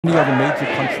any other major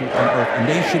country on earth, a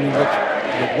nation in which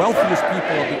the wealthiest people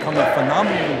are becoming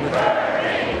phenomenally rich,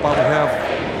 while we have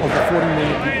over 40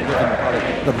 million people living in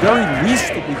poverty. The very least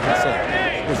that we can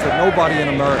say is that nobody in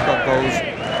America goes.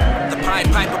 The Pied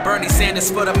Piper Bernie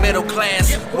Sanders for the middle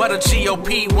class. What a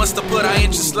GOP wants to put our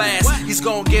interests last. He's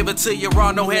gonna give it to you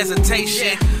raw, no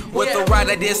hesitation. With the right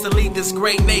ideas to lead this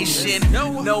great nation.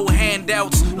 No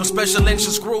handouts, no special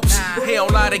interest groups. He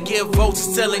don't lie to give votes,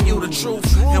 he's telling you the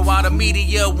truth. And while the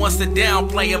media wants to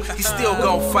downplay him, he still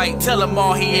gon' fight. Tell him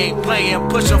all he ain't playing.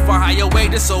 Push him for higher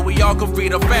wages so we all can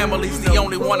feed our families. The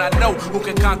only one I know who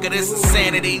can conquer this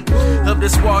insanity of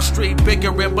this Wall Street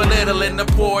bickering, belittling the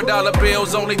poor. Dollar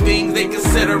bills, only thing they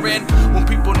considering. When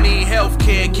people need health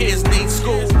care, kids need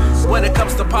school. When it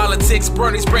comes to politics,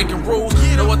 Bernie's breaking rules.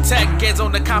 No attack gets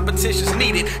on the competition's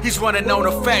needed. He's running on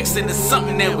the facts and it's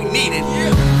something that we needed.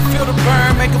 Feel the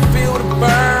burn, make him feel the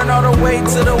burn. All the way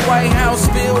to the White House,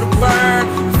 feel the burn.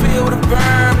 Feel the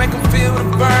burn, make him feel the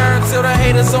burn. Till the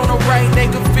haters on the right, they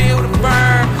can feel the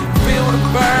burn. Feel the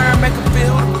burn, make him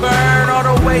feel the burn. All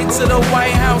the way to the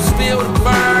White House, feel the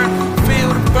burn.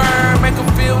 Feel the burn, make him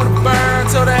feel the burn.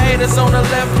 Till the haters on the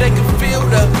left, they can feel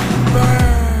the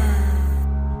burn.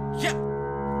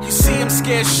 You see him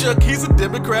scared shook, he's a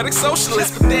democratic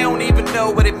socialist, but they don't even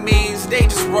know what it means, they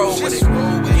just roll with it.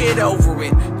 Get over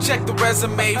it, check the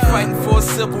resume, fighting for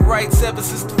civil rights ever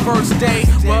since the first day.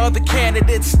 While other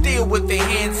candidates still with their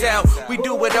hands out, we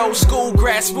do it old school,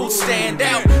 grassroots stand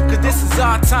out. Cause this is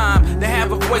our time to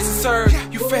have a voice to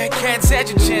serve. You fat cats had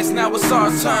your chance, now it's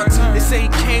our turn. They say he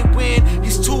can't win,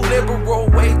 he's too liberal,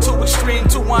 way too extreme,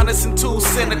 too honest and too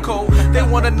cynical. They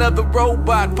want another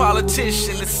robot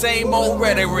politician, the same old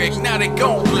rhetoric, now they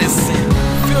gon' listen.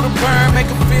 Feel the burn, make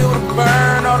them feel the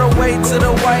burn. All the way to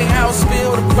the White House,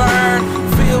 feel the burn.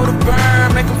 Feel the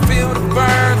burn, make them feel the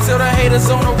burn. Till the haters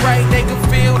on the right, they can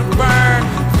feel the burn.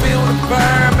 Feel the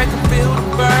burn, make them feel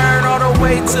the burn. All the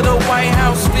way to the White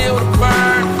House, feel the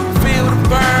burn. Feel the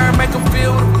burn, make them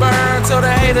feel the burn. Till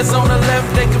the haters on the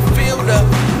left, they can feel the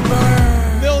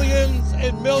burn. Millions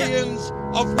and millions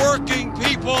of working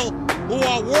people who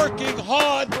are working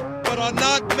hard but are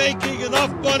not making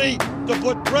enough money to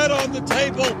put bread on the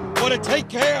table or to take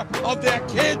care of their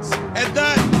kids, and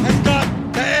that has got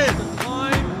to end. The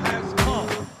time has come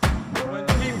when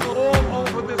people all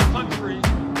over this country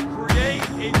create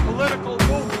a political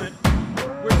movement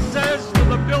which says to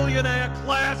the billionaire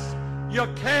class, you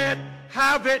can't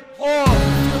have it all.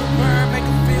 Feel the burn, make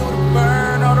them feel the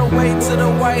burn. All the way to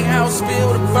the White House,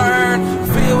 feel the burn.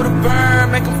 Feel the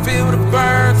burn, make them feel the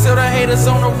burn. Till the haters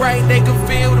on the right, they can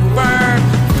feel the burn.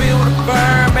 Feel the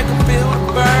burn, make them feel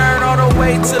the burn. All the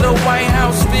way to the White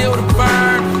House, feel the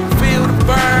burn. Feel the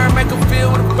burn, make them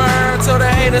feel the burn. Till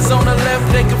the haters on the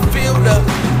left, they can feel the